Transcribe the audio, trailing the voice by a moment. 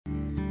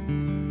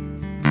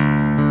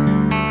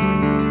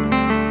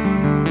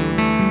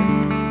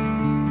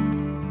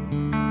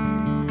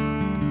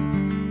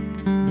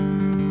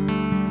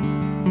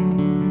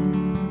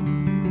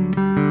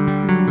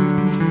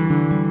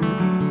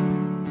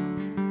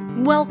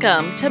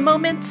Welcome to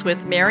Moments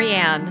with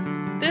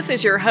Marianne. This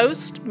is your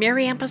host,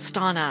 Marianne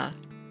Pastana.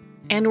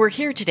 And we're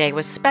here today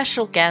with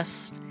special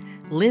guest,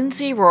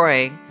 Lindsey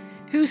Roy,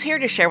 who's here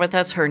to share with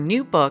us her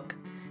new book,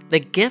 The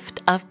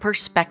Gift of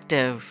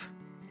Perspective: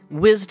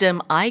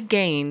 Wisdom I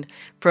Gained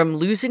from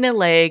Losing a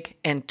Leg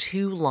and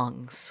 2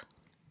 Lungs.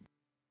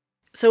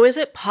 So is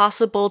it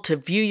possible to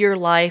view your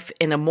life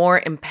in a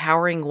more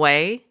empowering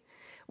way?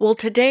 Well,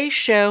 today's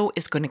show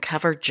is going to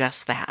cover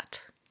just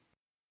that.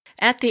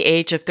 At the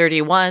age of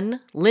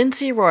 31,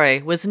 Lindsey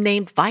Roy was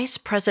named Vice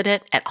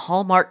President at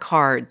Hallmark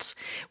Cards,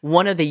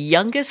 one of the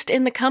youngest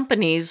in the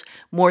company's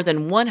more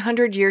than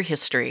 100-year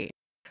history.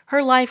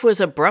 Her life was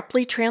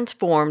abruptly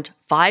transformed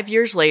 5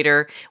 years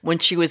later when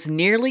she was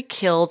nearly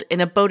killed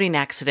in a boating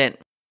accident.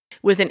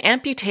 With an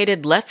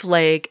amputated left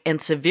leg and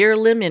severe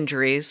limb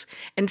injuries,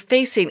 and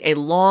facing a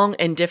long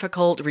and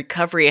difficult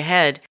recovery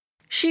ahead,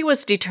 she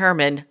was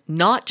determined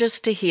not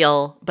just to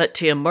heal, but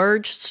to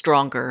emerge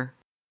stronger.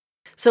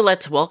 So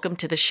let's welcome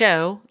to the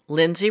show,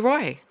 Lindsey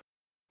Roy.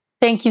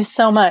 Thank you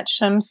so much.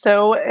 I'm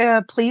so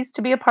pleased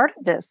to be a part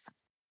of this.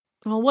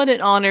 Well, what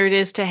an honor it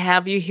is to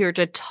have you here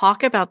to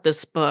talk about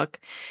this book.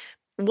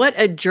 What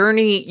a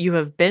journey you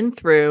have been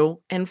through.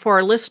 And for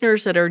our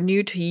listeners that are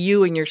new to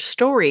you and your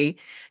story,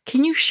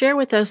 can you share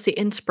with us the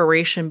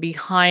inspiration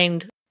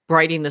behind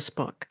writing this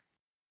book?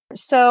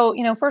 So,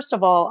 first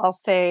of all, I'll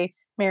say,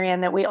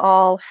 Marianne, that we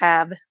all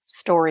have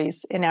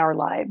stories in our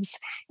lives.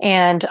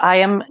 And I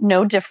am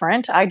no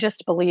different. I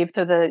just believe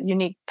through the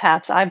unique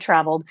paths I've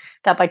traveled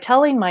that by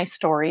telling my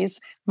stories,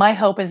 my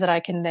hope is that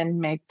I can then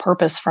make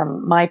purpose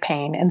from my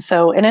pain. And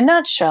so in a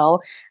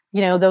nutshell,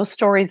 those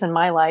stories in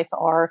my life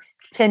are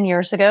 10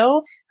 years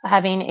ago,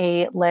 having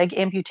a leg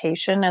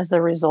amputation as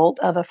the result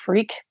of a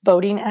freak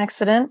boating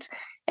accident.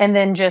 And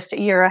then just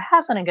a year and a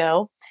half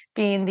ago,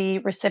 being the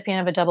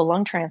recipient of a double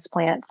lung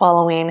transplant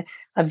following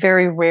a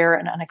very rare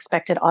and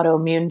unexpected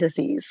autoimmune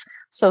disease.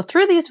 So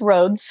through these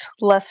roads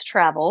less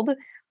traveled,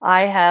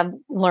 I have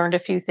learned a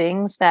few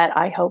things that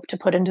I hope to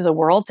put into the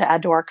world to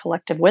add to our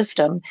collective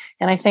wisdom.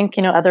 And I think,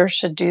 others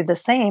should do the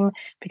same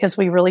because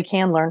we really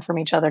can learn from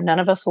each other. None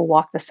of us will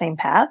walk the same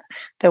path,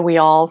 though we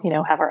all,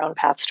 have our own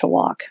paths to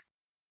walk.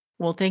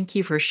 Well, thank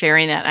you for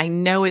sharing that. I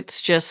know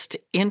it's just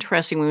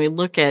interesting when we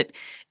look at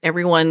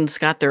everyone's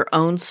got their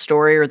own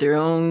story or their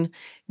own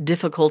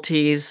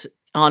difficulties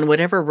on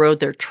whatever road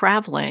they're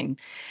traveling.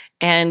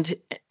 And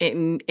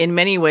in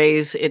many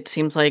ways, it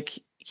seems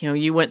like,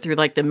 you went through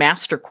like the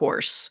master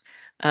course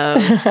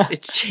of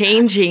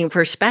changing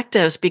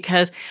perspectives,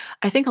 because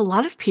I think a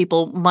lot of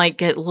people might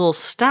get a little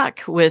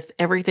stuck with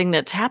everything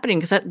that's happening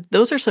because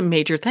those are some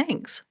major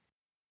things.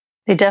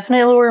 They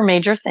definitely were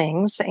major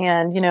things.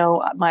 And,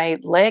 my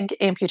leg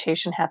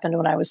amputation happened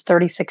when I was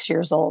 36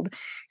 years old.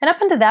 And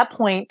up until that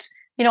point,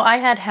 I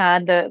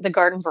had the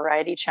garden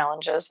variety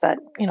challenges that,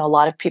 a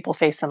lot of people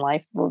face in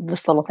life,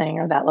 this little thing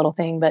or that little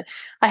thing. But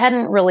I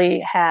hadn't really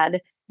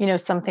had,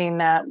 something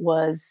that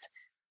was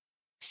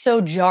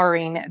so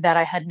jarring that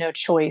I had no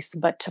choice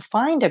but to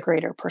find a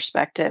greater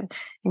perspective.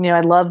 I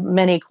love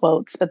many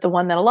quotes, but the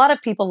one that a lot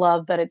of people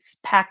love, but it's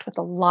packed with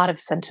a lot of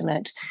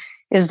sentiment,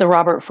 is the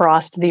Robert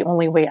Frost, "The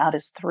only way out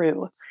is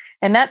through."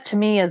 And that to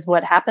me is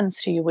what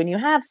happens to you when you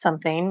have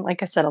something.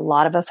 Like I said, a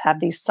lot of us have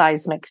these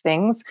seismic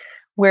things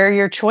where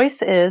your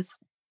choice is,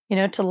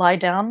 to lie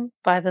down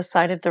by the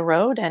side of the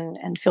road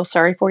and feel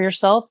sorry for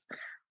yourself,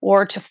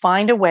 or to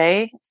find a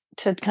way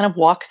to kind of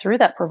walk through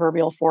that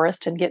proverbial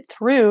forest and get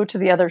through to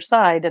the other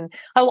side. And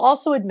I will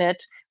also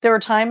admit there were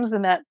times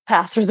in that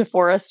path through the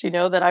forest,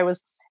 that I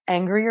was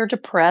angry or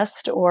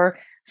depressed or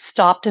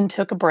stopped and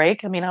took a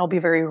break. I mean, I'll be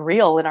very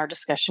real in our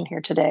discussion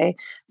here today,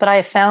 but I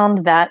have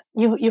found that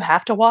you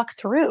have to walk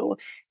through.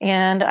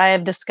 And I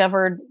have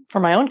discovered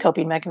from my own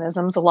coping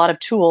mechanisms a lot of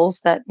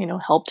tools that,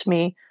 helped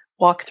me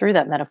walk through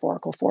that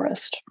metaphorical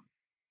forest.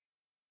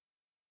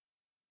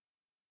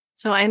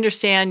 So I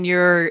understand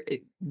you're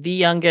the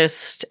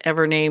youngest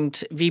ever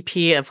named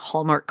VP of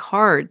Hallmark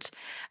Cards.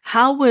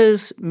 How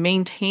was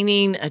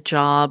maintaining a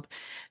job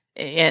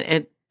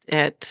at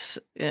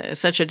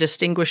such a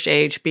distinguished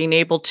age, being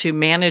able to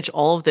manage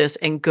all of this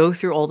and go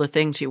through all the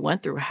things you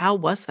went through? How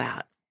was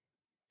that?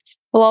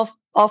 Well,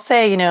 I'll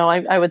say,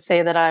 I would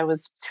say that I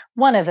was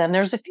one of them.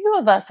 There's a few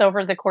of us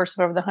over the course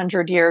of over the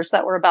 100 years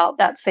that were about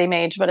that same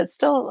age, but it's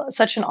still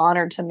such an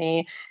honor to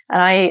me.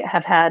 And I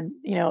have had,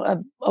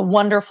 a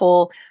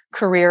wonderful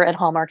career at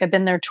Hallmark. I've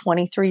been there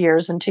 23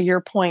 years. And to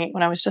your point,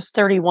 when I was just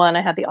 31,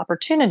 I had the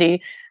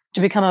opportunity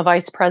to become a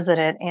vice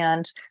president.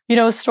 And,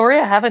 a story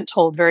I haven't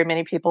told very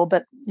many people,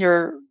 but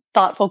your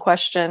thoughtful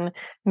question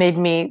made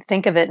me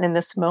think of it in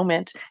this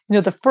moment.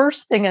 The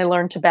first thing I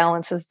learned to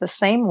balance is the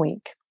same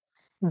week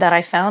that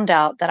I found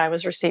out that I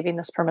was receiving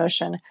this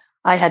promotion,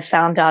 I had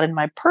found out in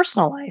my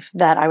personal life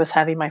that I was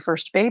having my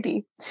first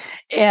baby.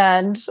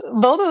 And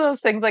both of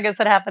those things, I guess,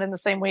 had happened in the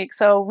same week.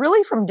 So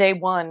really from day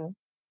one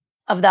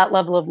of that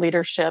level of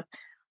leadership,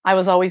 I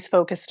was always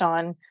focused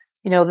on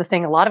the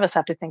thing a lot of us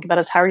have to think about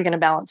is how are you going to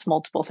balance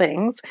multiple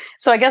things?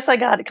 So I guess I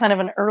got kind of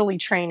an early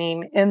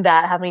training in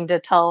that, having to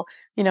tell,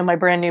 my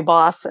brand new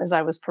boss as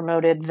I was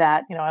promoted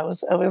that, I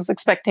was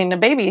expecting a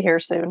baby here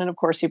soon. And of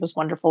course he was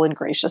wonderful and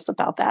gracious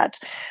about that.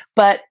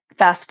 But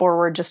fast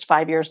forward just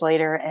 5 years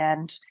later,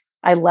 and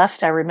I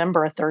left, I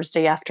remember, a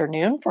Thursday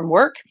afternoon from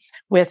work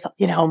with,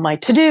 my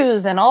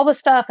to-dos and all the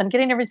stuff and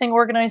getting everything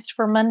organized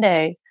for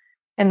Monday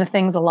and the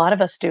things a lot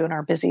of us do in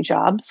our busy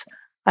jobs.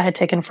 I had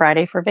taken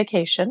Friday for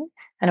vacation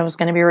and I was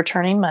going to be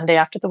returning Monday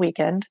after the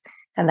weekend.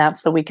 And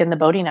that's the weekend the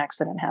boating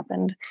accident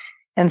happened.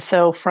 And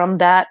so from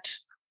that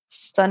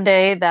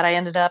Sunday that I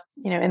ended up,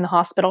 in the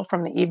hospital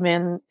from the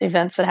evening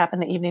events that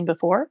happened the evening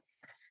before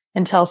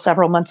until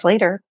several months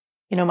later,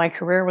 my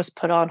career was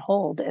put on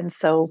hold. And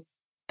so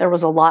there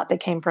was a lot that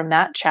came from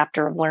that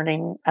chapter of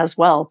learning as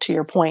well, to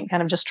your point,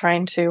 kind of just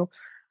trying to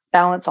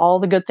balance all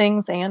the good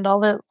things and all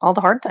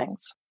the hard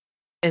things.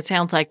 It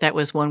sounds like that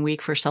was 1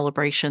 week for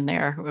celebration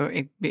there,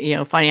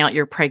 finding out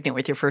you're pregnant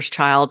with your first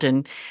child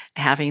and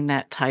having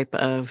that type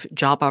of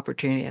job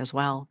opportunity as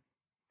well.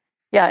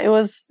 Yeah, it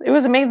was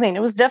amazing.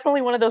 It was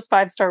definitely one of those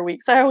 5-star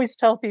weeks. I always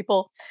tell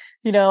people,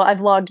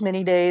 I've logged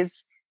many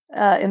days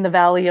in the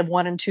valley of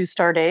 1 and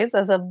 2-star days,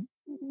 as of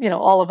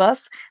all of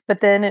us.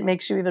 But then it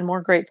makes you even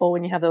more grateful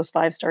when you have those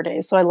 5-star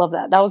days. So I love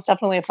that. That was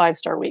definitely a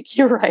 5-star week.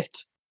 You're right.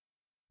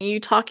 You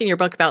talk in your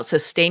book about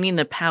sustaining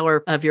the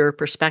power of your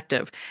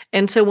perspective.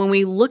 And so when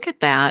we look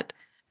at that,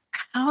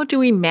 how do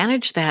we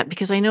manage that?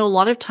 Because I know a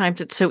lot of times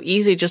it's so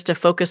easy just to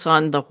focus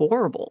on the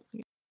horrible.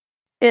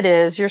 It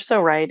is. You're so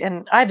right.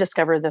 And I've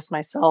discovered this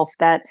myself,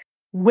 that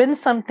when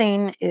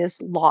something is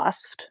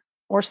lost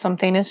or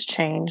something is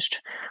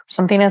changed,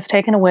 something is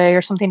taken away,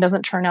 or something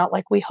doesn't turn out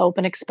like we hope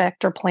and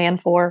expect or plan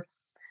for,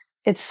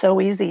 it's so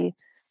easy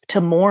to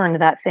mourn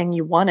that thing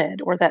you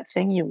wanted or that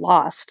thing you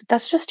lost.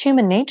 That's just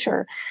human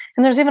nature.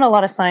 And there's even a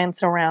lot of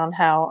science around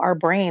how our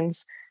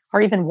brains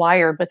are even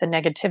wired with a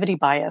negativity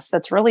bias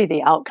that's really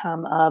the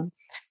outcome of,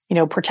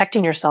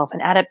 protecting yourself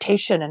and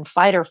adaptation and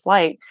fight or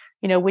flight.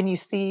 When you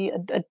see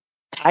a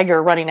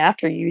tiger running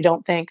after you, you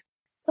don't think,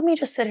 let me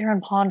just sit here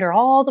and ponder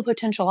all the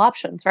potential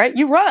options, right?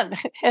 You run.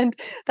 And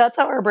that's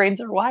how our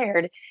brains are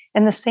wired.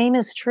 And the same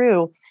is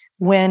true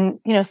when,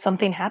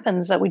 something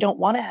happens that we don't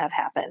want to have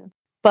happen.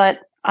 But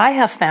I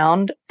have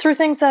found through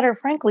things that are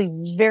frankly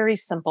very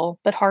simple,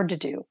 but hard to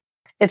do.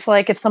 It's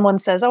like if someone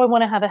says, oh, I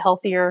want to have a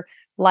healthier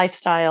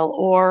lifestyle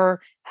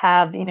or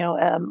have,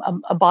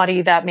 a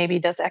body that maybe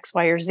does X,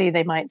 Y, or Z,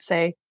 they might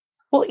say,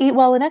 well, eat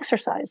well and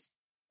exercise.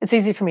 It's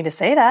easy for me to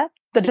say that.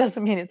 That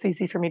doesn't mean it's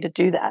easy for me to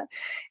do that.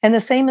 And the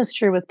same is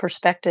true with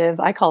perspective.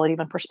 I call it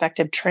even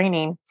perspective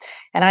training.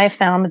 And I have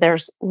found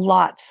there's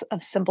lots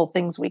of simple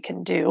things we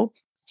can do.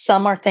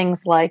 Some are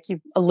things like, you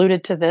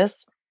alluded to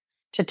this,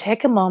 to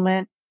take a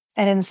moment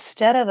and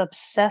instead of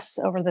obsess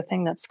over the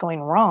thing that's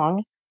going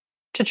wrong,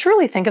 to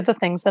truly think of the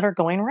things that are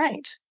going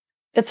right.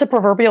 It's a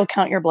proverbial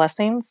count your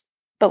blessings,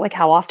 but like,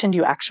 how often do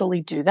you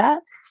actually do that?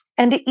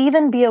 And to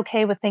even be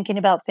okay with thinking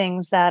about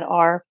things that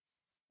are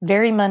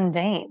very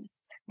mundane.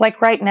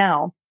 Like right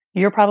now,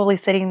 you're probably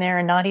sitting there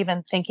and not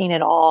even thinking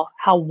at all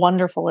how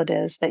wonderful it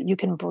is that you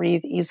can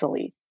breathe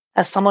easily.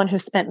 As someone who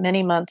spent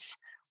many months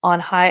on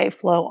high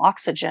flow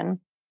oxygen,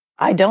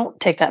 I don't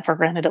take that for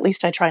granted. At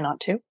least I try not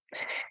to.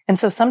 And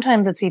so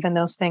sometimes it's even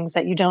those things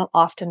that you don't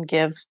often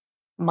give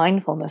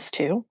mindfulness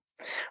to.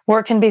 Or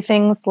it can be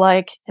things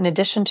like, in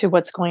addition to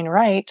what's going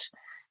right,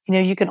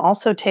 you can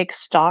also take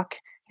stock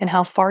in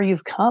how far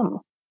you've come.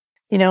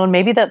 And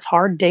maybe that's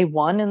hard day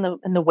one in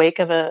the wake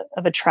of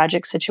a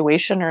tragic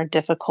situation or a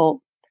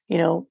difficult,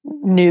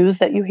 news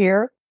that you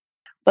hear.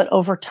 But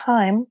over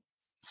time,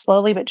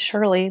 slowly but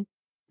surely,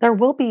 there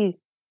will be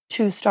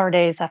 2-star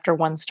days after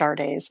 1-star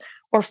days,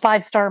 or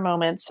 5-star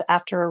moments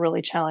after a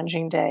really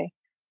challenging day.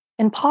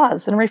 And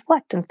pause and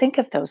reflect and think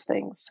of those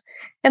things.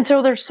 And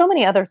so there's so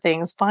many other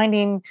things,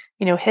 finding,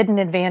 hidden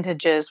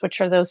advantages, which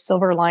are those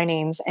silver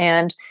linings,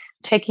 and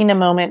taking a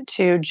moment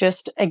to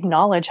just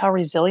acknowledge how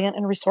resilient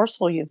and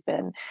resourceful you've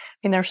been.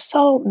 There's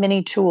so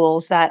many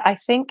tools that I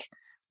think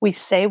we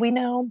say we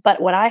know, but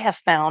what I have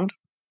found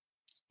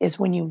is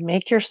when you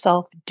make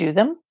yourself do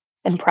them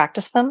and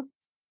practice them,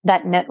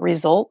 that net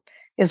result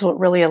is what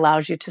really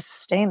allows you to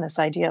sustain this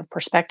idea of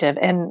perspective.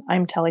 And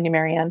I'm telling you,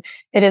 Marianne,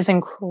 it is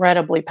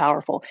incredibly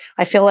powerful.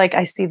 I feel like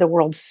I see the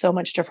world so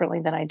much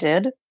differently than I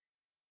did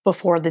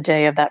before the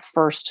day of that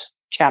first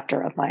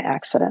chapter of my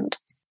accident.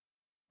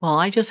 Well,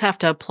 I just have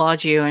to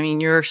applaud you. I mean,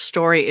 your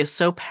story is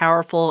so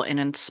powerful and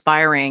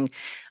inspiring.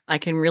 I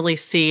can really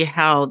see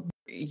how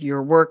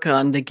your work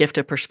on the gift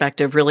of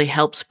perspective really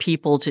helps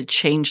people to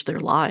change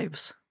their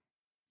lives.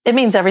 It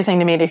means everything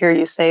to me to hear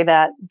you say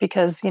that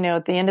because,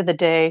 at the end of the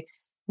day,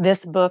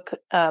 this book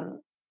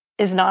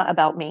is not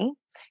about me.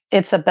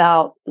 It's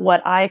about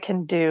what I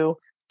can do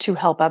to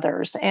help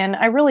others. And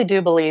I really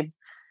do believe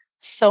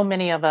so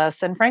many of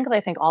us, and frankly, I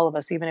think all of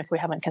us, even if we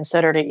haven't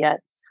considered it yet,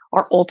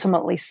 are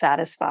ultimately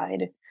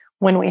satisfied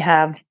when we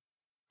have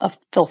a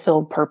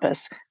fulfilled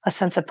purpose, a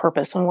sense of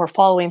purpose, when we're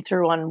following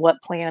through on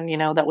what plan,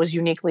 that was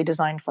uniquely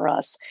designed for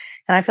us.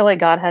 And I feel like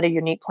God had a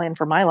unique plan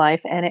for my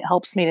life. And it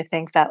helps me to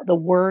think that the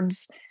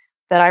words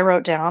that I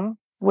wrote down,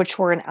 which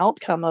were an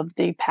outcome of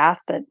the path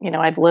that,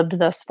 I've lived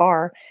thus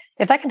far,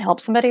 if that can help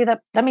somebody,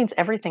 that means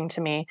everything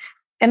to me.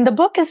 And the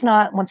book is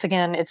not, once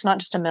again, it's not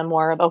just a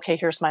memoir of, okay,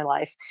 here's my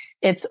life.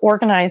 It's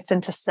organized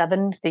into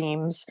 7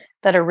 themes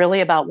that are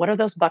really about what are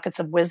those buckets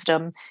of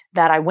wisdom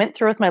that I went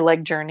through with my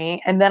leg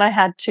journey. And then I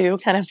had to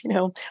kind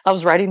of, I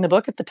was writing the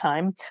book at the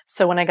time.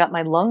 So when I got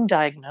my lung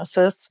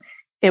diagnosis,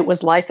 it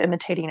was life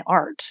imitating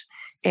art.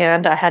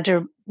 And I had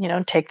to,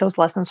 take those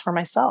lessons for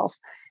myself.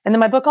 And then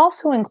my book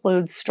also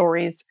includes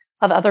stories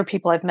of other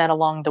people I've met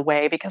along the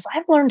way, because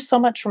I've learned so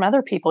much from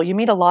other people. You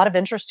meet a lot of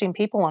interesting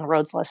people on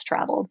roads less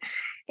traveled.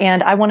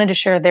 And I wanted to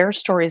share their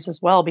stories as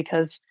well,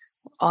 because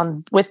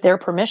with their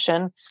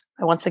permission,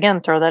 I once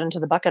again throw that into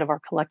the bucket of our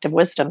collective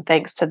wisdom.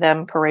 Thanks to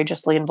them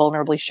courageously and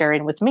vulnerably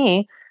sharing with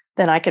me,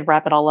 then I could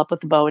wrap it all up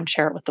with a bow and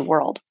share it with the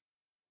world.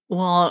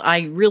 Well,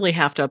 I really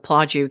have to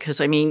applaud you because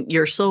I mean,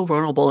 you're so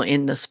vulnerable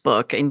in this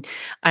book. And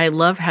I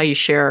love how you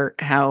share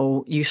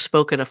how you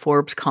spoke at a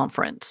Forbes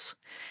conference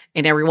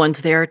and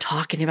everyone's there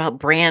talking about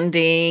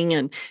branding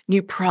and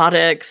new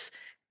products.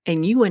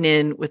 And you went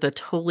in with a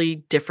totally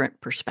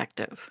different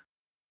perspective.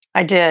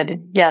 I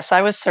did. Yes,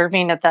 I was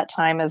serving at that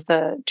time as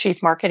the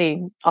chief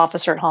marketing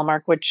officer at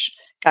Hallmark, which,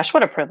 gosh,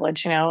 what a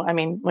privilege, I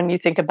mean, when you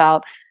think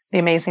about the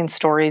amazing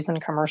stories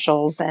and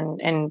commercials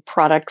and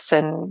products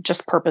and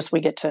just purpose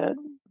we get to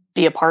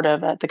be a part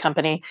of at the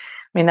company,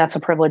 I mean, that's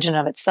a privilege in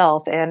of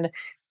itself. And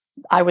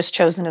I was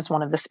chosen as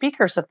one of the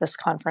speakers at this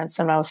conference.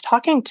 And I was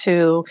talking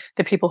to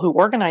the people who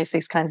organize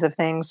these kinds of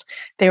things.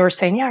 They were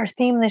saying, yeah, our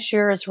theme this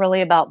year is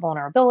really about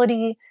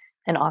vulnerability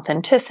and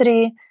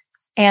authenticity.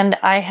 And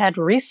I had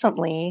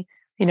recently,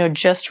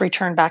 just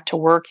returned back to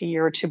work a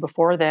year or two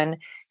before then.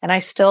 And I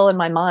still, in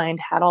my mind,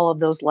 had all of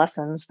those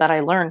lessons that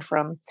I learned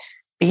from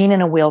being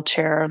in a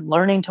wheelchair,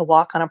 learning to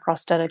walk on a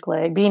prosthetic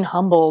leg, being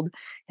humbled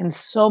in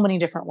so many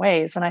different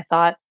ways. And I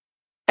thought,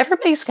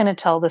 everybody's going to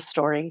tell this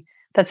story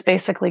that's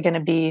basically going to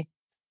be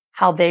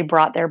how they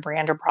brought their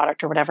brand or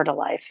product or whatever to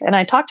life. And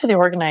I talked to the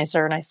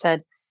organizer and I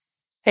said,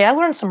 hey, I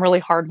learned some really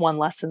hard-won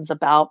lessons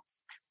about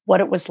what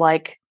it was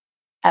like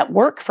at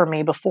work for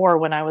me before,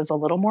 when I was a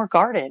little more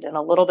guarded and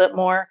a little bit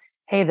more,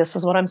 hey, this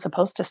is what I'm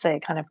supposed to say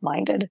kind of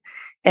minded.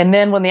 And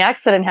then when the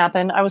accident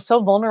happened, I was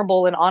so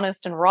vulnerable and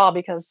honest and raw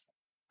because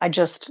I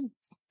just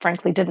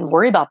frankly didn't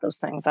worry about those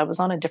things. I was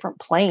on a different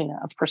plane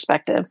of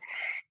perspective.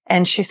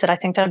 And she said, I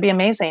think that'd be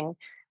amazing.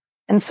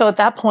 And so at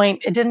that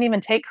point, it didn't even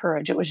take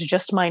courage. It was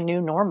just my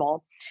new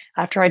normal.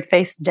 After I'd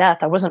faced death,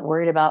 I wasn't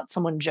worried about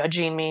someone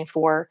judging me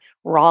for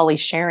rawly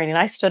sharing. And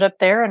I stood up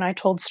there and I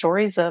told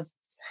stories of,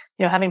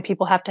 having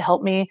people have to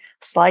help me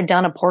slide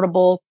down a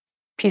portable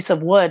piece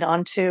of wood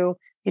onto,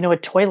 a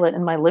toilet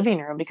in my living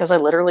room because I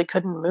literally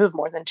couldn't move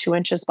more than 2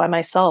 inches by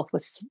myself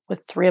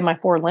with 3 of my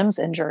 4 limbs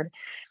injured.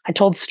 I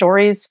told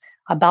stories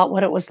about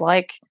what it was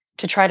like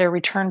to try to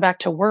return back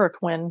to work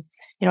when,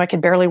 I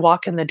could barely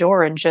walk in the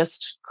door and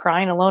just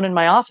crying alone in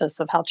my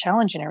office of how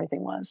challenging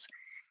everything was.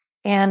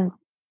 And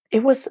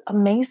it was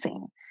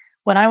amazing.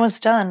 When I was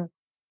done,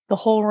 the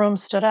whole room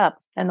stood up,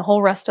 and the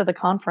whole rest of the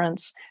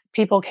conference,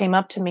 people came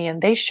up to me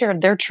and they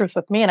shared their truth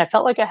with me. And I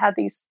felt like I had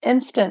these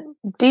instant,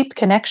 deep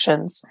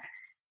connections.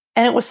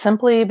 And it was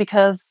simply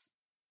because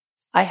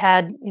I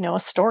had, a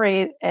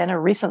story and a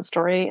recent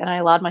story, and I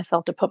allowed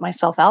myself to put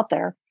myself out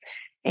there.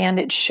 And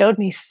it showed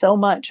me so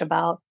much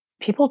about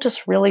people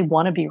just really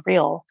want to be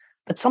real,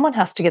 but someone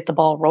has to get the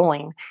ball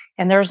rolling.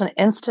 And there's an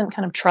instant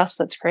kind of trust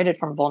that's created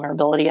from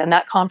vulnerability. And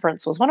that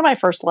conference was one of my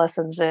first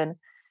lessons in,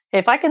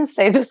 if I can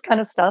say this kind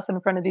of stuff in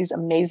front of these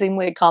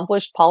amazingly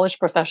accomplished, polished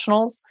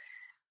professionals,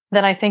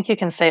 then I think you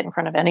can say it in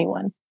front of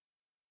anyone.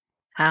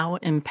 How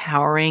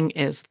empowering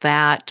is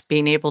that,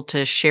 being able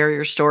to share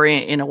your story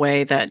in a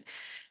way that,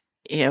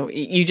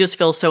 you just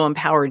feel so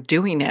empowered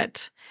doing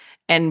it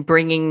and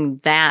bringing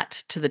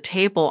that to the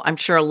table. I'm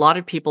sure a lot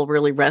of people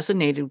really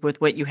resonated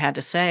with what you had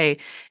to say,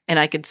 and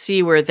I could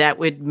see where that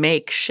would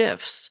make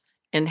shifts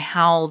in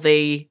how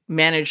they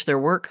manage their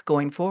work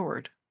going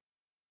forward.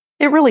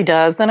 It really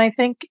does. And I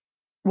think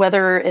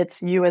whether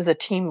it's you as a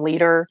team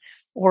leader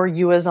or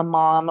you as a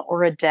mom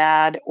or a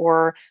dad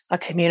or a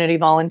community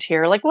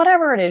volunteer, like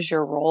whatever it is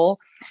your role,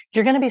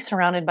 you're going to be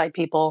surrounded by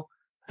people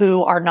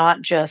who are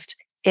not just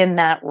in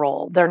that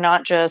role. They're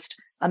not just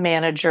a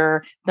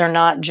manager. They're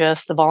not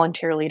just the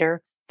volunteer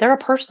leader. They're a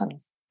person.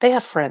 They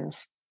have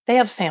friends. They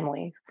have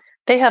family.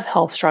 They have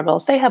health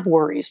struggles. They have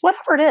worries,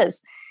 whatever it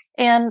is.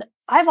 And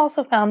I've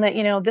also found that,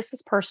 this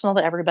is personal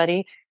to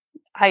everybody.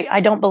 I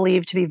don't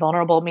believe to be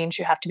vulnerable means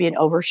you have to be an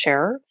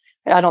oversharer.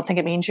 I don't think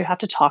it means you have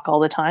to talk all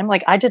the time.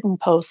 Like, I didn't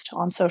post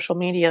on social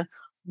media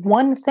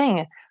one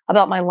thing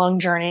about my lung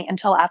journey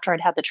until after I'd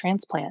had the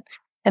transplant.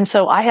 And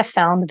so I have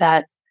found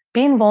that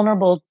being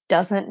vulnerable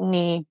doesn't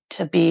need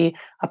to be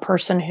a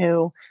person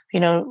who,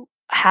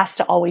 has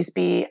to always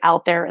be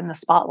out there in the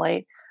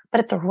spotlight. But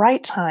at the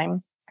right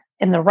time,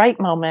 in the right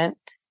moment,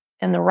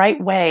 in the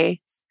right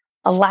way,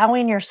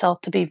 allowing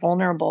yourself to be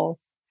vulnerable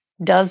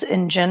does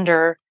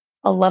engender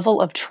a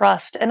level of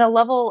trust and a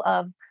level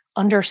of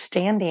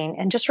understanding,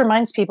 and just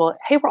reminds people,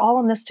 hey, we're all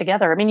in this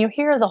together. I mean, you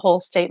hear the whole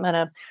statement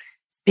of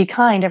be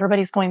kind,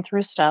 everybody's going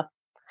through stuff.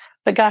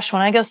 But gosh,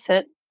 when I go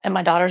sit at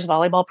my daughter's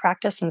volleyball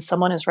practice and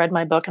someone has read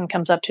my book and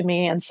comes up to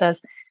me and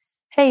says,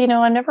 hey,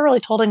 I never really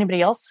told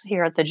anybody else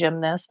here at the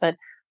gym this, but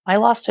I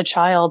lost a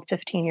child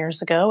 15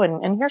 years ago,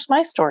 and here's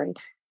my story.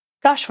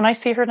 Gosh, when I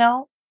see her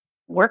now,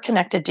 we're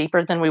connected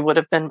deeper than we would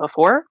have been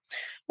before.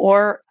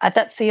 Or at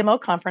that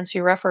CMO conference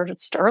you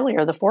referenced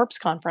earlier, the Forbes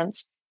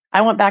conference,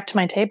 I went back to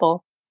my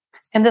table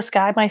and this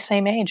guy my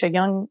same age, a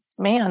young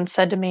man,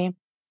 said to me,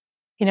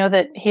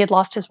 that he had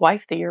lost his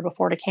wife the year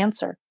before to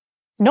cancer.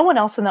 No one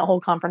else in that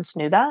whole conference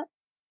knew that.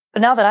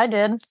 But now that I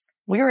did,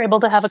 we were able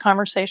to have a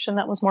conversation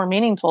that was more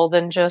meaningful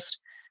than just,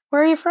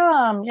 where are you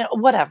from?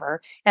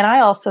 Whatever. And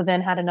I also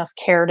then had enough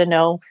care to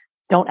know,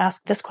 don't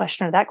ask this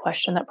question or that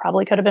question that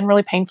probably could have been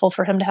really painful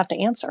for him to have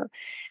to answer.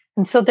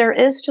 And so there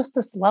is just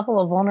this level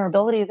of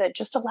vulnerability that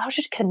just allows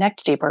you to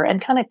connect deeper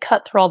and kind of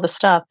cut through all the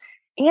stuff.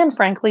 And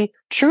frankly,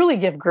 truly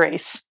give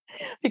grace,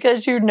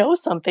 because you know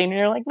something and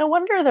you're like, no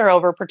wonder they're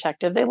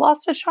overprotective. They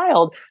lost a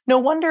child. No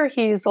wonder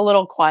he's a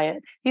little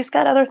quiet. He's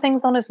got other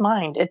things on his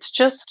mind. It's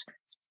just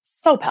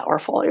so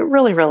powerful. It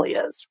really, really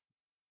is.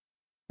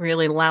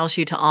 Really allows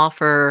you to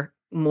offer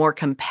more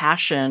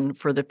compassion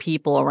for the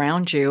people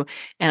around you.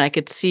 And I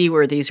could see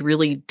where these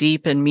really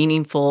deep and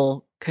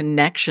meaningful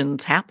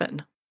connections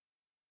happen.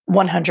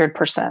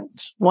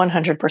 100%.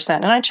 100%.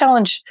 And I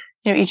challenge,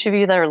 each of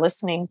you that are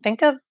listening,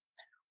 think of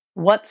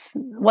what's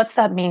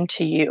that mean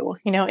to you?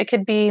 It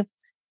could be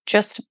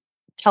just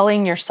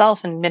telling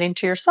yourself and admitting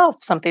to yourself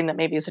something that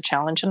maybe is a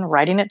challenge and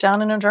writing it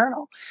down in a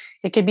journal.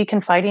 It could be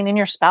confiding in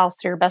your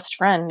spouse or your best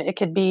friend. It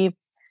could be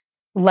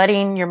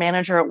letting your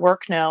manager at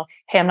work know,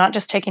 hey, I'm not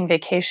just taking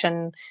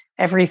vacation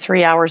every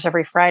 3 hours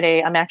every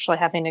Friday. I'm actually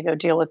having to go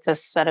deal with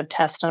this set of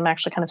tests and I'm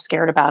actually kind of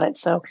scared about it.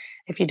 So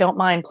if you don't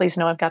mind, please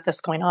know I've got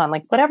this going on.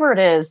 Like whatever it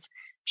is,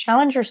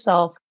 challenge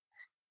yourself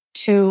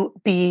to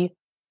be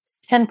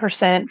 10%,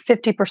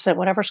 50%,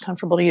 whatever's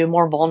comfortable to you,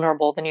 more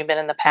vulnerable than you've been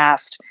in the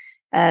past.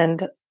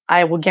 And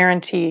I will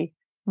guarantee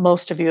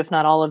most of you, if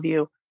not all of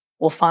you,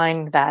 will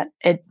find that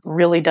it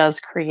really does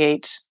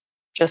create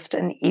just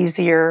an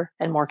easier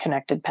and more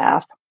connected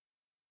path.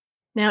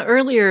 Now,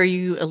 earlier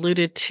you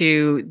alluded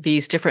to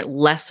these different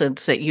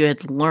lessons that you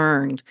had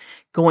learned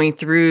going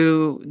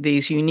through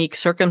these unique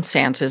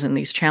circumstances and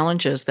these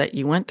challenges that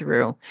you went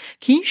through.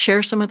 Can you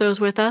share some of those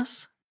with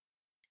us?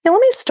 Now,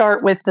 let me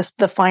start with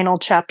the final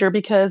chapter,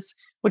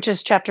 which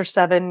is chapter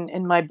 7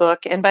 in my book.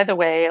 And by the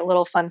way, a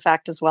little fun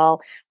fact as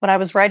well. When I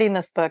was writing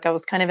this book, I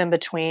was kind of in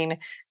between,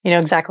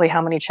 exactly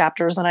how many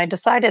chapters. And I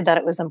decided that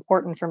it was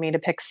important for me to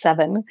pick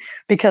 7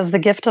 because the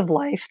gift of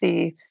life,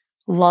 the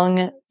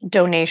lung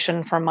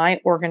donation from my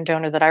organ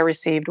donor that I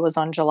received was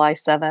on July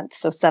 7th.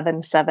 So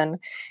 7-7.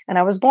 And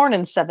I was born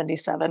in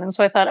 77. And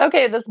so I thought,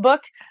 okay, this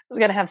book is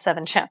going to have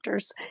 7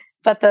 chapters.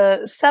 But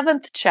the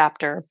 7th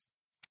chapter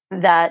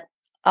that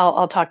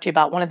I'll talk to you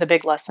about, one of the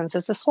big lessons,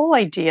 is this whole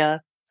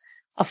idea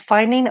of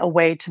finding a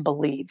way to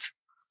believe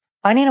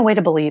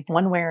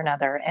one way or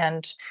another.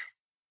 And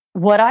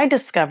what I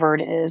discovered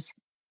is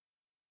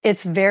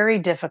it's very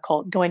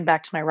difficult, going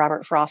back to my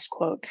Robert Frost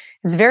quote,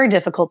 it's very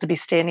difficult to be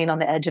standing on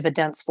the edge of a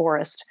dense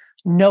forest,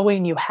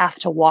 knowing you have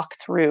to walk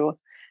through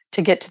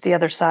to get to the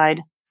other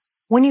side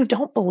when you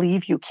don't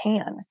believe you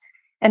can.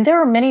 And there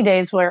were many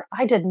days where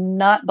I did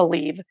not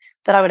believe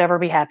that I would ever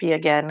be happy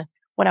again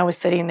when I was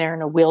sitting there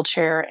in a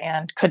wheelchair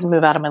and couldn't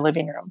move out of my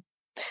living room.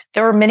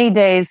 There were many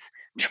days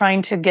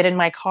trying to get in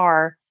my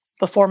car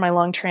before my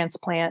lung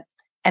transplant,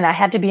 and I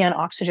had to be on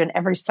oxygen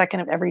every second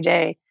of every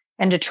day.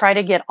 And to try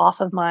to get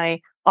off of my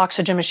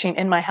oxygen machine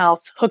in my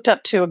house, hooked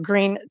up to a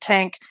green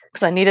tank,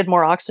 because I needed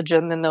more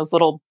oxygen than those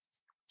little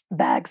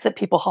bags that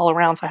people haul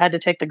around. So I had to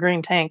take the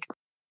green tank,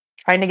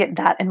 trying to get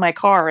that in my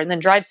car and then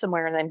drive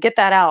somewhere and then get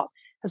that out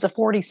as a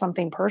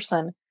 40-something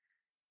person.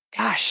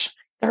 Gosh,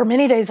 there were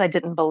many days I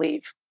didn't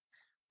believe.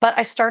 But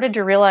I started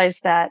to realize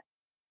that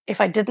if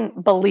I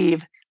didn't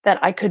believe that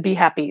I could be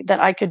happy,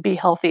 that I could be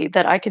healthy,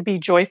 that I could be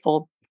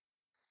joyful,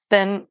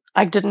 then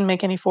I didn't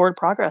make any forward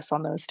progress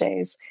on those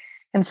days.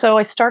 And so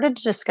I started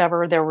to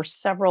discover there were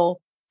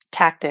several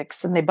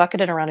tactics, and they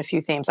bucketed around a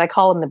few themes. I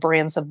call them the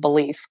brands of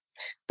belief.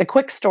 The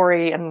quick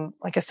story, and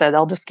like I said,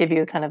 I'll just give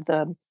you kind of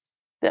the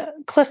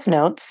cliff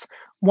notes.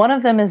 One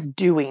of them is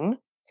doing.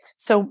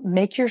 So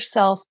make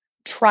yourself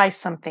try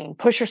something,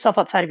 push yourself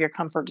outside of your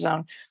comfort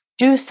zone,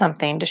 do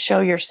something to show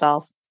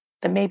yourself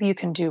that maybe you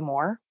can do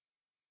more.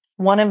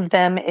 One of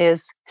them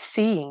is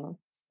seeing.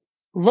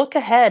 Look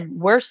ahead.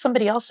 Where's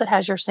somebody else that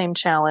has your same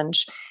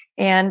challenge?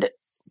 And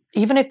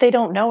even if they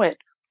don't know it,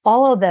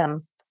 follow them,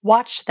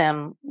 watch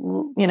them,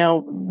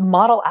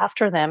 model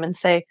after them and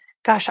say,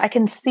 gosh, I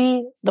can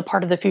see the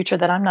part of the future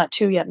that I'm not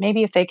to yet.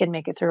 Maybe if they can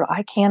make it through,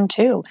 I can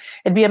too.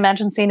 It'd be,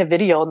 imagine seeing a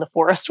video in the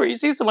forest where you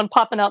see someone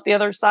popping out the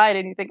other side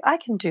and you think, I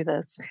can do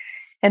this.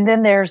 And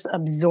then there's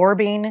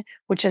absorbing,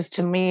 which is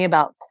to me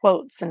about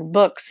quotes and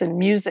books and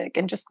music,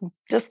 and just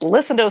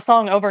listen to a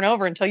song over and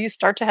over until you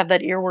start to have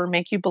that earworm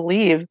make you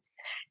believe.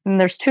 And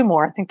there's two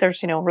more. I think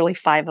there's, really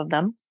five of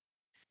them.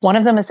 One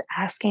of them is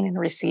asking and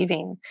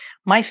receiving.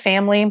 My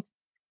family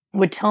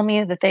would tell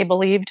me that they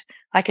believed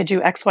I could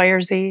do X, Y,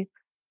 or Z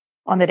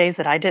on the days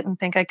that I didn't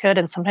think I could.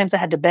 And sometimes I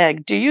had to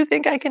beg, do you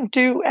think I can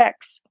do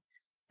X?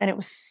 And it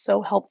was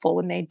so helpful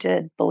when they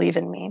did believe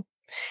in me.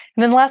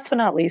 And then last but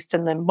not least,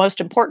 and the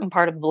most important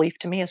part of belief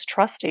to me is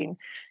trusting.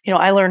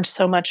 I learned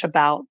so much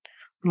about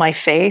my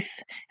faith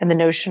and the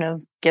notion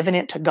of giving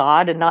it to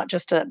God and not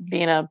just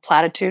being a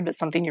platitude, but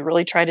something you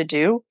really try to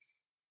do.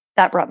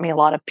 That brought me a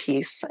lot of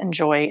peace and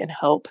joy and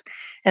hope.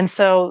 And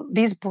so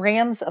these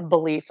brands of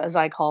belief, as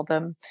I call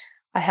them,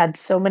 I had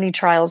so many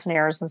trials and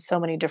errors and so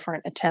many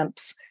different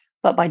attempts.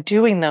 But by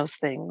doing those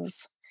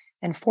things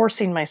and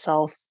forcing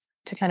myself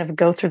to kind of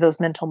go through those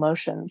mental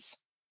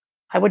motions,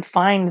 I would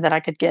find that I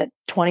could get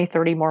 20,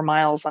 30 more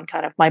miles on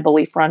kind of my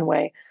belief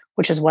runway,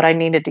 which is what I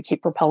needed to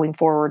keep propelling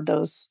forward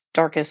those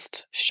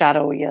darkest,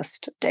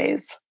 shadowiest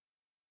days.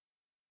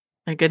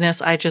 My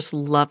goodness, I just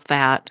love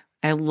that.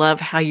 I love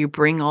how you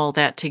bring all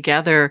that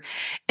together.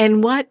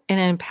 And what an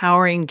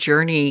empowering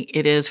journey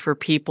it is for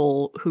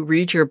people who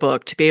read your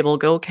book to be able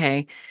to go,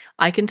 okay,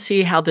 I can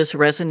see how this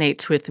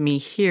resonates with me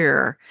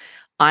here.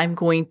 I'm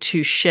going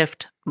to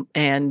shift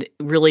and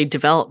really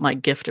develop my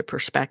gift of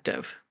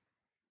perspective.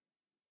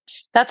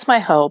 That's my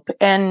hope.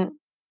 And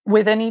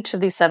within each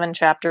of these 7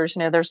 chapters,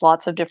 there's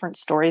lots of different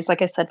stories,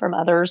 like I said, from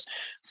others,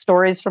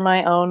 stories from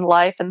my own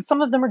life. And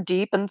some of them are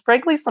deep. And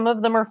frankly, some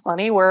of them are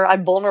funny, where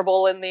I'm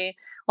vulnerable in the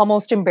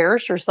almost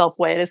embarrass yourself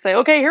way to say,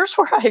 okay, here's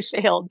where I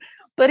failed,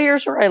 but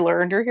here's where I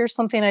learned, or here's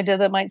something I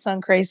did that might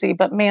sound crazy,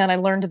 but man, I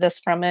learned this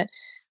from it.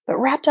 But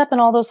wrapped up in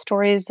all those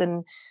stories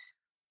and,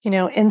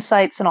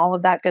 insights and all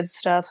of that good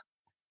stuff,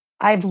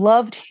 I've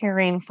loved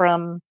hearing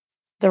from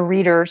the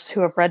readers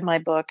who have read my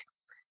book.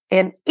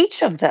 And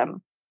each of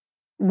them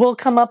will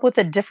come up with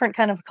a different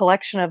kind of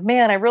collection of,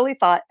 man, I really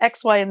thought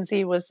X, Y, and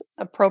Z was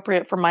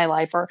appropriate for my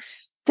life, or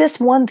this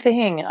one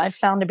thing I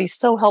found to be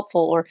so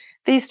helpful, or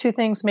these 2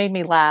 things made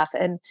me laugh.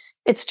 And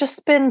it's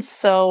just been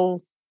so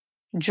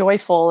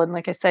joyful. And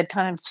like I said,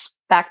 kind of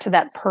back to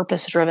that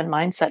purpose driven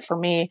mindset for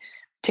me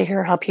to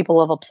hear how people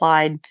have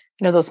applied,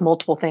 those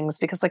multiple things.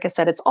 Because like I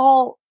said, it's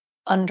all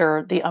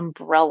under the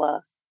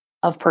umbrella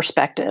of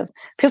perspective,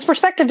 because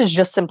perspective is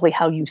just simply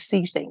how you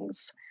see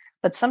things.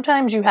 But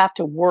sometimes you have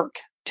to work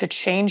to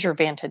change your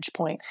vantage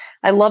point.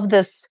 I love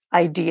this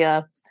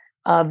idea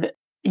of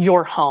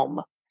your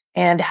home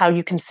and how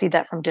you can see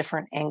that from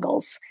different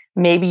angles.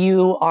 Maybe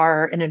you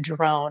are in a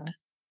drone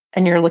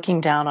and you're looking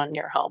down on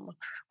your home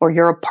or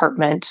your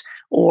apartment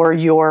or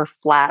your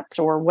flat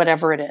or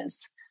whatever it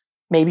is.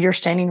 Maybe you're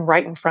standing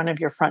right in front of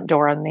your front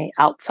door on the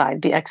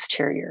outside, the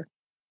exterior.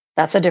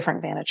 That's a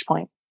different vantage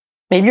point.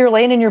 Maybe you're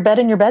laying in your bed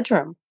in your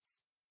bedroom.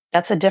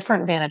 That's a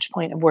different vantage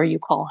point of where you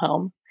call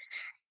home.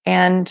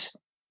 And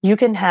you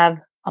can have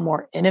a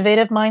more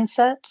innovative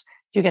mindset.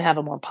 You can have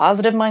a more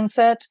positive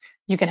mindset.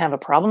 You can have a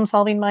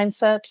problem-solving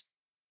mindset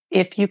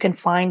if you can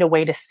find a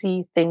way to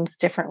see things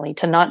differently,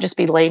 to not just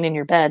be laying in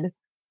your bed,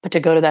 but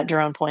to go to that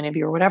drone point of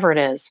view or whatever it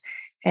is.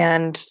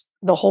 And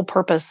the whole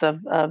purpose of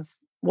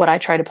what I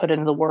try to put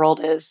into the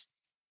world is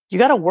you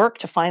got to work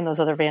to find those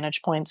other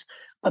vantage points.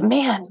 But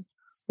man,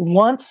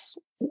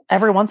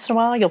 every once in a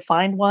while, you'll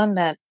find one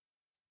that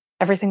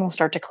everything will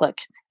start to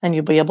click and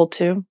you'll be able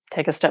to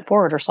take a step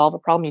forward or solve a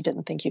problem you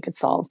didn't think you could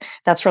solve.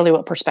 That's really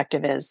what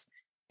perspective is.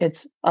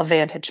 It's a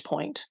vantage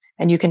point.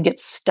 And you can get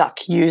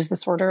stuck. You used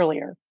this word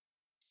earlier.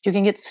 You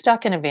can get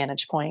stuck in a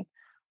vantage point,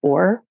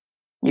 or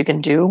you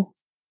can do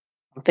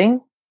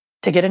something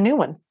to get a new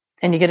one.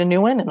 And you get a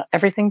new one and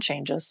everything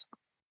changes.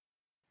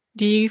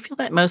 Do you feel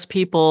that most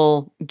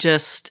people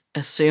just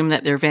assume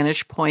that their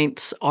vantage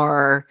points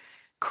are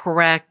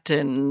correct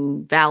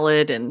and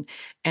valid,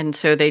 and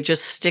so they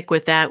just stick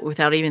with that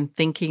without even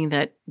thinking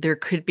that there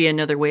could be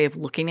another way of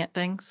looking at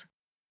things?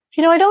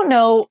 I don't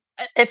know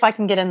if I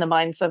can get in the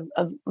minds of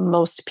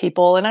most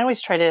people. And I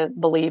always try to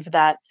believe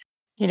that,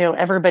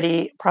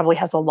 everybody probably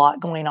has a lot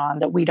going on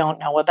that we don't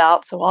know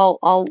about. So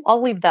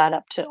I'll leave that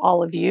up to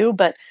all of you.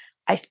 But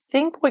I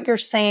think what you're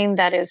saying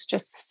that is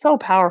just so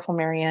powerful,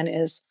 Marianne,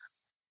 is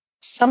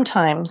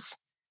sometimes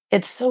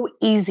it's so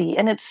easy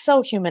and it's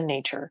so human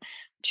nature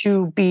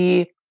to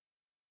be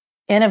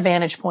in a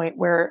vantage point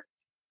where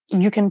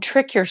you can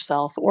trick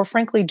yourself or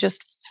frankly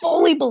just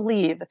fully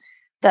believe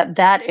that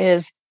that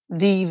is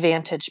the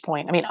vantage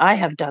point. I mean, I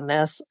have done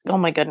this. Oh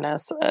my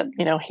goodness.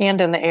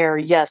 Hand in the air.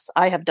 Yes,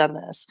 I have done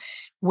this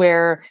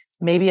where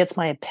maybe it's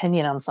my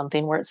opinion on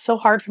something where it's so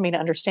hard for me to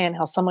understand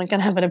how someone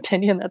can have an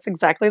opinion that's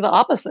exactly the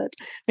opposite.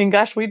 I mean,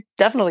 gosh, we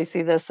definitely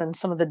see this in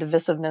some of the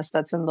divisiveness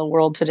that's in the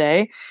world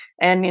today.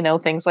 And,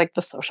 things like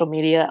the social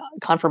media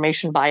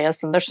confirmation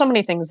bias. And there's so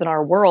many things in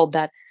our world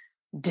that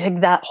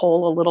dig that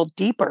hole a little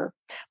deeper.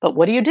 But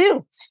what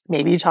do?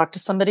 Maybe you talk to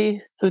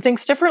somebody who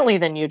thinks differently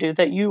than you do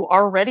that you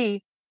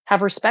already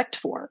have respect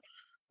for.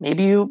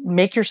 Maybe you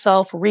make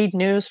yourself read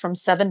news from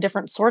 7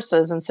 different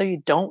sources. And so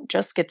you don't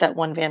just get that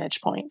one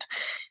vantage point.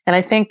 And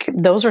I think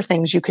those are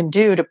things you can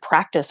do to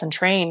practice and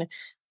train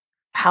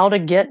how to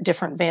get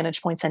different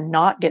vantage points and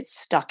not get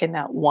stuck in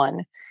that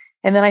one.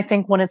 And then I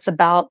think when it's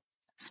about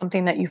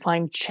something that you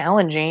find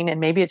challenging, and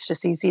maybe it's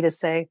just easy to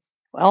say,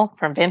 well,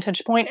 from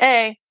vantage point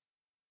A,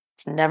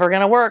 it's never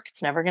going to work.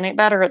 It's never going to get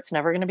better. It's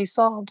never going to be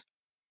solved.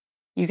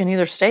 You can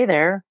either stay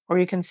there or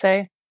you can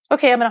say,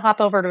 okay, I'm going to hop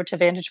over to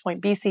vantage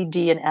point B, C,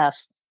 D, and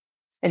F.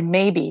 And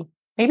maybe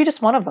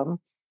just one of them,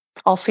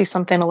 I'll see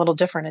something a little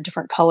different, a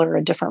different color,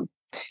 a different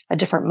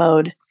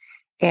mode.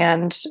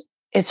 And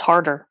it's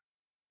harder.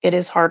 It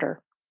is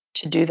harder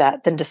to do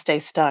that than to stay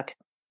stuck.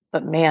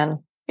 But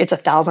man, it's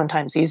 1,000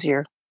 times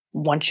easier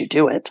once you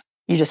do it.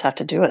 You just have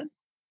to do it.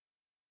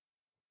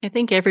 I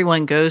think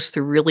everyone goes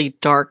through really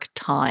dark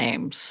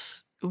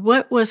times.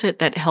 What was it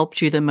that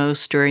helped you the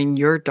most during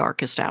your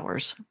darkest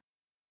hours?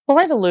 Well,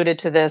 I've alluded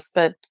to this,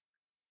 but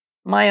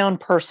my own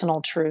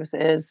personal truth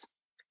is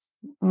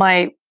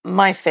my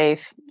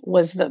faith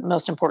was the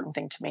most important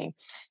thing to me.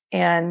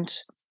 And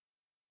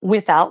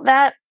without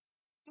that,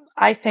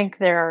 I think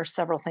there are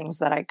several things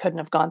that I couldn't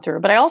have gone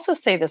through. But I also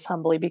say this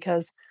humbly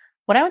because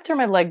when I went through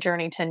my leg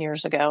journey 10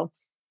 years ago,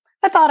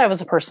 I thought I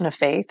was a person of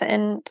faith,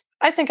 and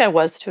I think I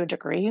was to a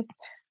degree.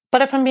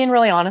 But if I'm being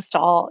really honest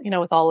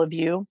with all of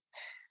you,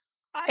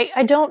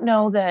 I don't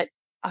know that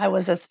I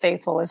was as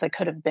faithful as I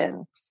could have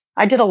been.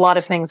 I did a lot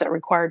of things that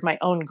required my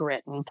own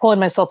grit and pulling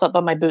myself up by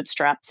my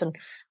bootstraps and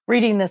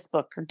reading this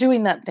book or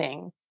doing that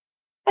thing.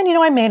 And,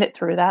 I made it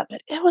through that,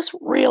 but it was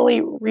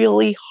really,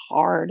 really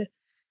hard.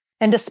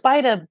 And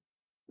despite a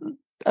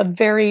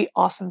very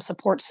awesome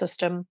support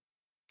system,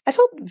 I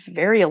felt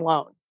very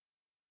alone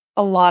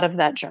a lot of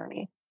that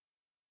journey.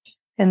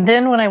 And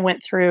then when I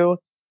went through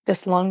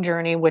this lung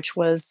journey, which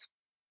was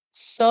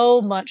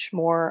so much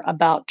more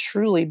about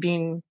truly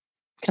being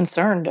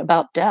concerned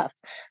about death,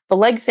 the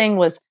leg thing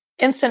was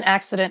instant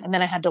accident, and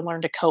then I had to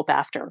learn to cope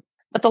after.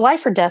 But the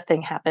life or death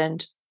thing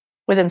happened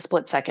within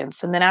split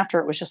seconds. And then after,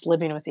 it was just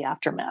living with the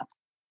aftermath.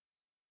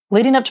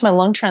 Leading up to my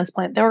lung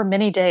transplant, there were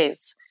many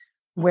days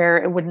where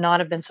it would not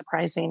have been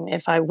surprising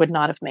if I would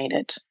not have made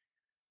it.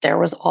 There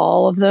was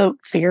all of the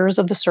fears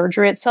of the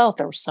surgery itself.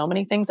 There were so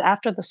many things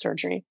after the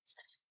surgery.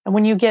 And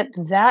when you get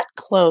that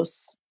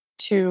close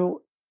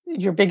to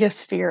your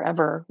biggest fear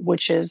ever,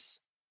 which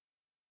is,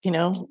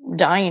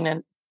 dying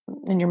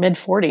in your mid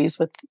 40s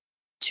with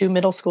 2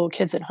 middle school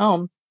kids at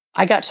home,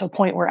 I got to a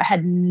point where I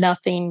had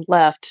nothing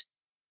left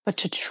but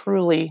to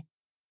truly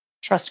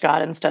trust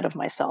God instead of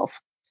myself.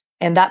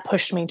 And that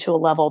pushed me to a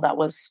level that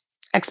was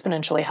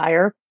exponentially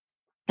higher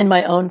in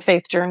my own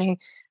faith journey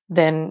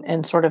than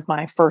in sort of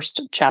my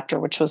first chapter,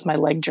 which was my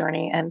leg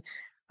journey. And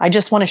I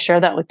just want to share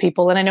that with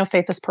people. And I know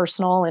faith is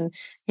personal, and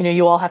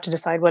you all have to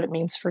decide what it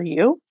means for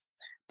you.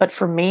 But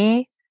for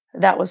me,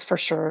 that was for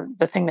sure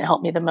the thing that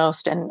helped me the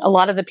most. And a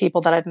lot of the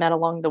people that I've met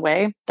along the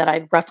way that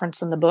I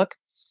reference in the book,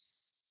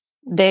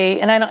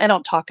 I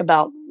don't talk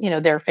about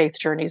their faith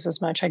journeys as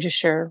much. I just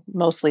share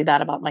mostly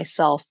that about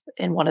myself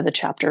in one of the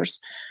chapters.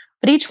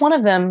 But each one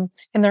of them,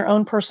 in their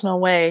own personal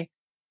way,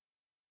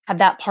 had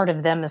that part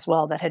of them as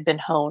well that had been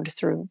honed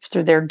through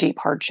their deep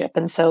hardship.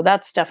 And so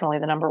that's definitely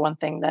the number one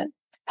thing that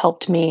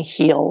helped me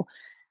heal.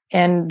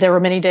 And there were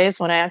many days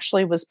when I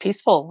actually was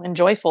peaceful and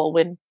joyful,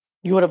 when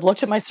you would have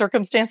looked at my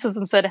circumstances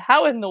and said,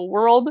 how in the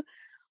world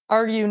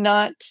are you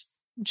not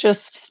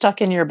just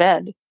stuck in your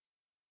bed?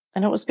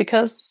 And it was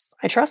because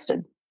I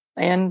trusted,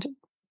 and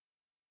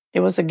it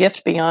was a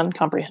gift beyond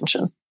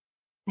comprehension.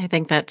 I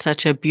think that's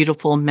such a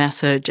beautiful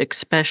message,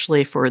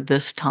 especially for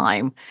this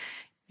time.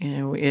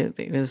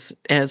 It was,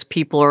 as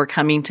people are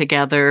coming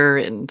together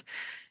and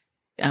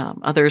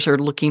others are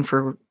looking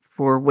for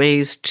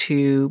ways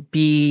to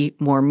be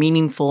more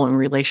meaningful in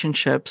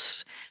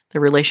relationships. The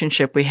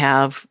relationship we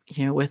have,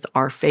 with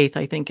our faith,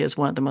 I think, is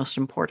one of the most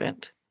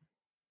important.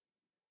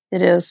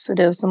 It is.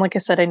 And like I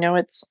said, I know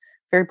it's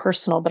very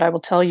personal, but I will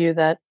tell you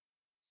that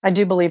I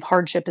do believe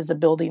hardship is a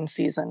building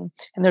season,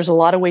 and there's a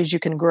lot of ways you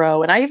can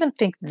grow. And I even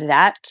think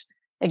that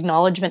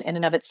acknowledgement in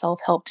and of itself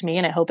helped me,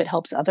 and I hope it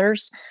helps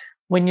others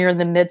when you're in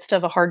the midst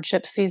of a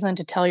hardship season,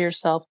 to tell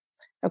yourself,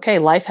 okay,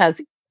 life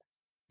has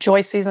joy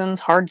seasons,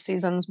 hard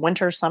seasons,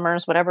 winter,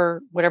 summers,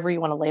 whatever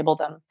you want to label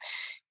them.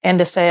 And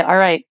to say, all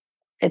right,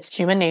 it's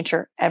human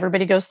nature.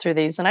 Everybody goes through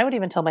these. And I would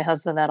even tell my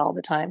husband that all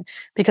the time,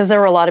 because there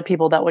were a lot of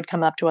people that would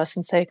come up to us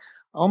and say,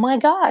 oh my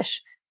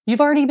gosh,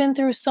 you've already been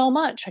through so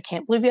much. I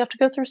can't believe you have to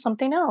go through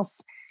something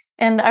else.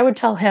 And I would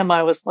tell him,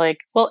 I was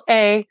like, well,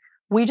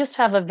 we just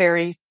have a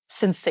very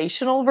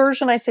sensational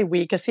version. I say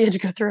we because he had to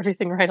go through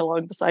everything right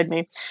along beside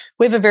me.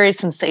 We have a very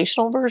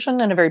sensational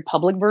version and a very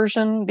public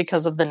version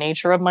because of the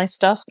nature of my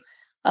stuff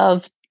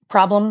of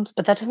problems,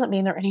 but that doesn't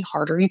mean they're any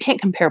harder. You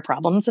can't compare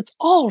problems. It's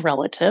all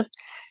relative.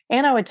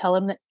 And I would tell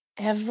him that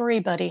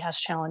everybody has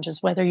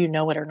challenges, whether you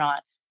know it or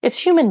not.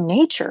 It's human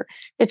nature.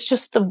 It's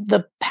just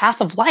the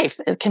path of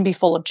life. It can be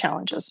full of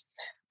challenges.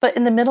 But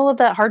in the middle of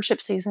that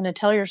hardship season, to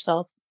tell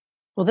yourself,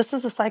 well, this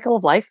is a cycle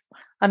of life.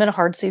 I'm in a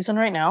hard season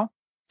right now.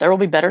 There will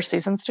be better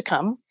seasons to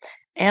come.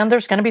 And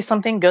there's going to be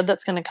something good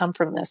that's going to come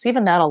from this.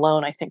 Even that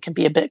alone, I think, can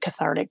be a bit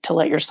cathartic to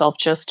let yourself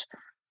just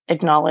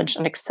acknowledge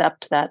and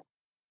accept that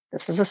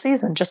this is a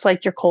season, just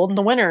like you're cold in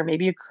the winter.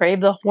 Maybe you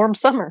crave the warm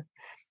summer.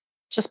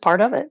 It's just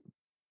part of it.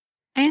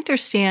 I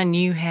understand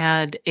you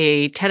had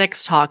a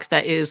TEDx talk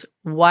that is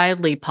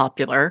widely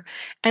popular.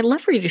 I'd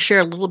love for you to share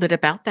a little bit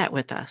about that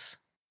with us.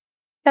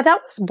 Yeah,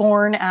 that was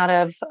born out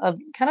of a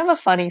kind of a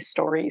funny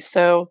story.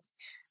 So,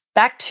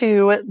 back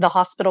to the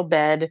hospital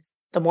bed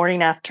the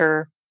morning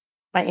after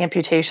my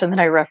amputation that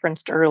I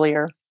referenced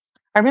earlier.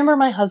 I remember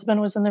my husband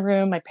was in the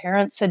room. My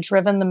parents had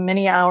driven the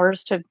many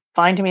hours to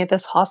find me at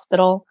this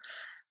hospital.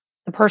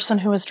 The person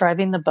who was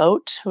driving the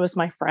boat, who was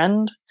my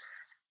friend,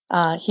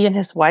 he and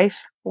his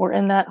wife were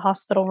in that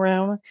hospital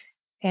room.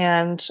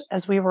 And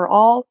as we were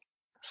all,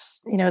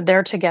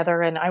 there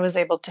together, and I was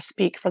able to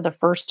speak for the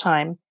first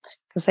time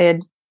because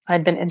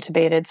I'd been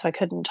intubated, so I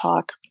couldn't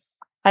talk.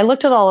 I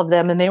looked at all of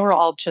them, and they were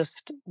all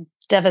just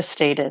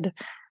devastated,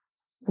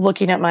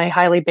 looking at my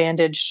highly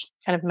bandaged,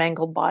 kind of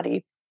mangled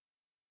body.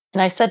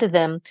 And I said to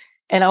them,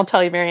 and I'll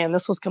tell you, Marianne,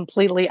 this was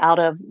completely out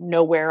of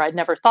nowhere. I'd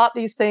never thought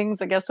these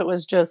things. I guess it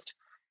was just,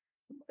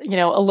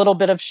 a little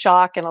bit of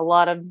shock and a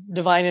lot of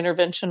divine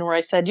intervention where I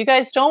said, you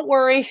guys, don't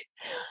worry.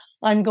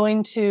 I'm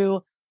going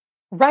to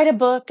write a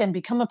book and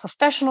become a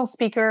professional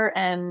speaker,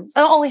 and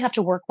I'll only have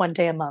to work one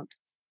day a month.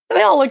 And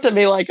they all looked at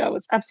me like I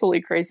was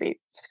absolutely crazy.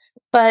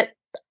 But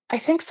I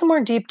think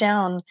somewhere deep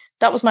down,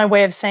 that was my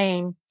way of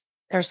saying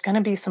there's going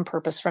to be some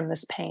purpose from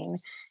this pain.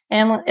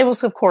 And it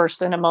was, of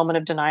course, in a moment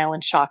of denial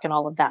and shock and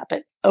all of that.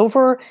 But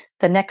over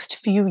the next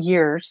few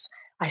years,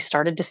 I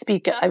started to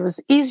speak. It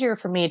was easier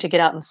for me to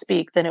get out and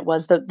speak than it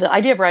was. The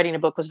idea of writing a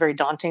book was very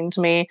daunting to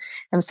me.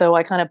 And so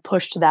I kind of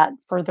pushed that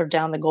further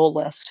down the goal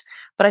list.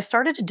 But I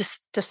started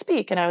to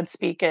speak, and I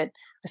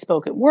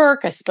spoke at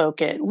work, I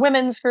spoke at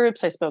women's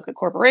groups, I spoke at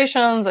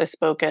corporations, I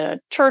spoke at a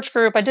church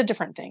group, I did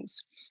different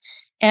things.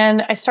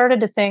 And I started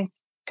to think,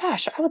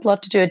 gosh, I would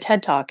love to do a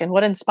TED Talk. And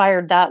what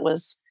inspired that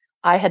was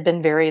I had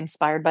been very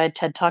inspired by a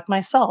TED Talk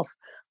myself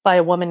by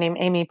a woman named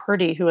Amy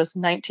Purdy, who was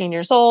 19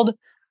 years old,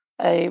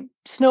 a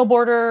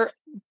snowboarder,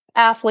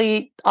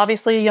 athlete,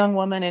 obviously a young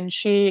woman, and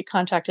she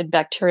contracted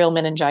bacterial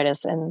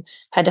meningitis and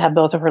had to have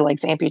both of her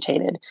legs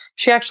amputated.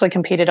 She actually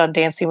competed on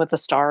Dancing with the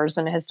Stars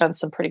and has done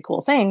some pretty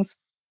cool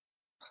things.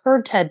 Her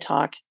TED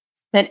Talk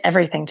meant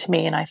everything to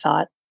me, and I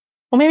thought,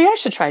 well, maybe I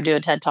should try to do a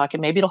TED Talk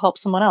and maybe it'll help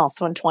someone else.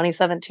 So in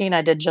 2017,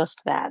 I did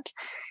just that.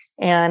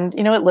 And,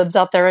 it lives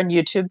out there on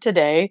YouTube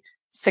today,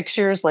 6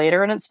 years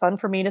later, and it's fun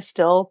for me to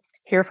still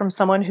hear from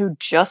someone who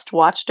just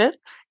watched it,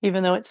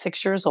 even though it's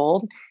 6 years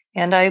old.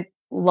 And I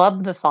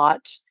love the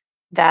thought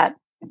that,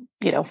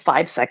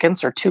 5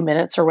 seconds or 2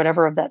 minutes or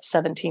whatever of that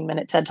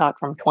 17-minute TED Talk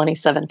from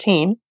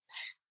 2017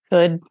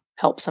 could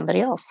help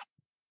somebody else.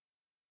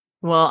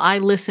 Well, I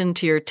listened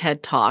to your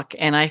TED Talk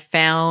and I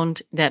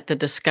found that the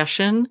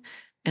discussion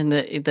and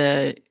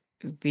the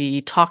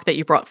talk that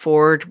you brought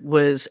forward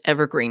was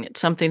evergreen. It's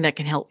something that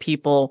can help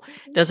people.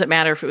 It doesn't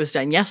matter if it was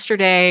done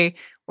yesterday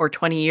or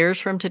 20 years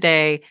from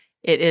today.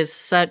 It is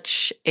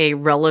such a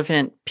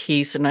relevant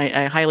piece, and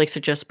I highly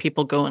suggest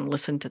people go and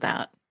listen to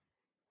that.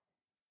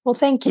 Well,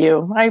 thank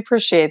you. I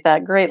appreciate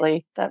that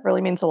greatly. That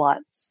really means a lot.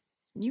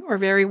 You are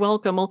very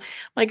welcome. Well,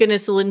 my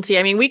goodness, Lindsey,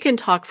 I mean, we can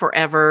talk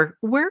forever.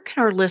 Where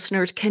can our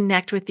listeners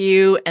connect with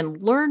you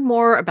and learn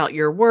more about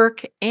your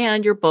work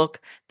and your book,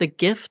 The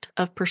Gift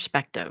of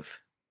Perspective?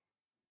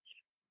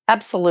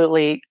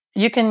 Absolutely.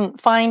 You can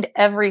find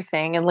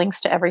everything and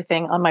links to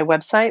everything on my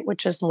website,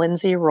 which is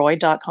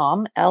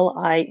lindseyroy.com,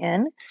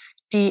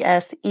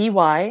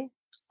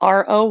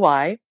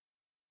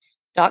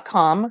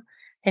 LINDSEYROY.com.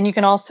 And you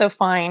can also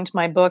find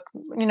my book,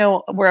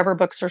 wherever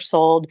books are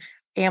sold,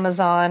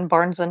 Amazon,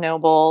 Barnes and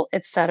Noble,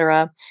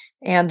 etc.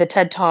 And the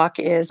TED Talk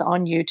is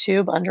on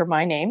YouTube under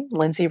my name,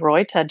 Lindsey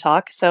Roy TED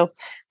Talk. So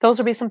those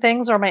would be some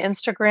things. Or my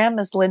Instagram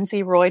is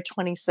Lindsey Roy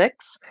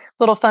 26.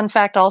 Little fun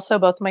fact also,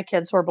 both of my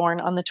kids were born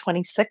on the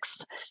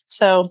 26th.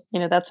 So,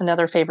 that's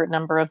another favorite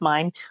number of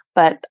mine.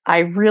 But I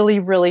really,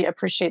 really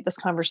appreciate this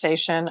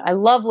conversation. I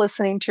love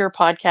listening to your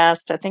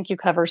podcast. I think you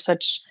cover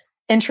such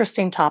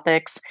interesting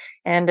topics,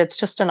 and it's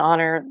just an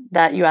honor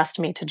that you asked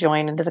me to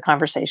join into the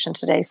conversation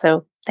today.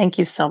 So thank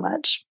you so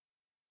much.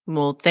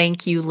 Well,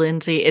 thank you,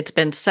 Lindsey. It's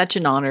been such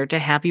an honor to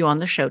have you on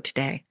the show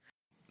today.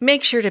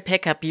 Make sure to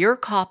pick up your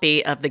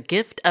copy of The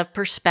Gift of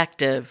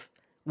Perspective,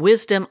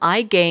 Wisdom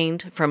I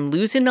Gained from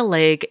Losing a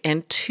Leg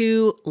and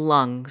 2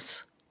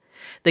 Lungs.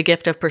 The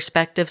Gift of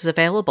Perspective is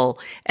available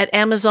at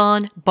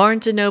Amazon,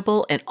 Barnes &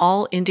 Noble, and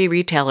all indie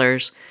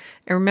retailers.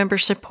 And remember,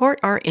 support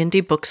our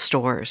indie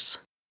bookstores.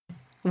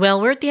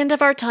 Well, we're at the end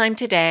of our time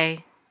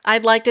today.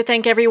 I'd like to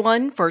thank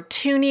everyone for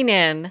tuning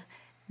in.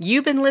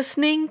 You've been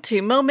listening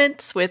to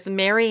Moments with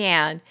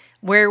Marianne,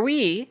 where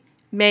we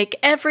make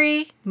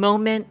every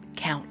moment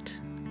count.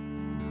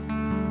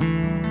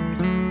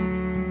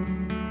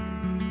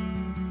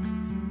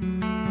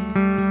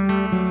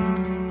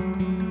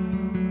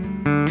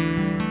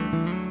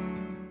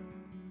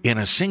 In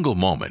a single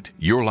moment,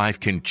 your life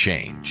can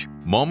change.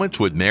 Moments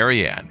with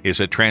Marianne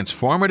is a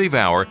transformative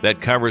hour that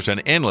covers an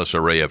endless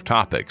array of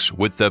topics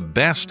with the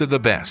best of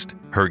the best.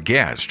 Her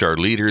guests are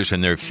leaders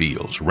in their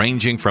fields,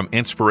 ranging from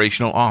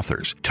inspirational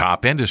authors,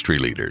 top industry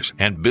leaders,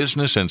 and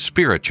business and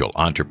spiritual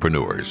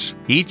entrepreneurs.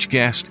 Each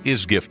guest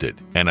is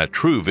gifted and a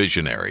true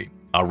visionary,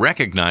 a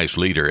recognized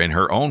leader in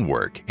her own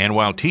work, and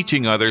while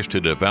teaching others to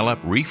develop,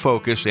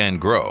 refocus,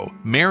 and grow,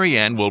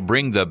 Marianne will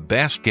bring the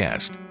best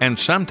guest and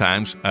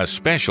sometimes a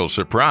special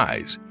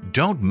surprise.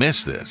 Don't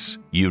miss this.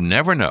 You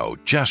never know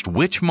just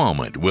which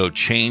moment will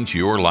change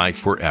your life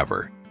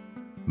forever.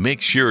 Make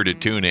sure to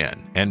tune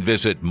in and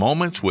visit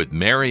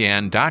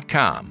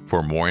momentswithmarianne.com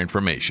for more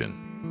information.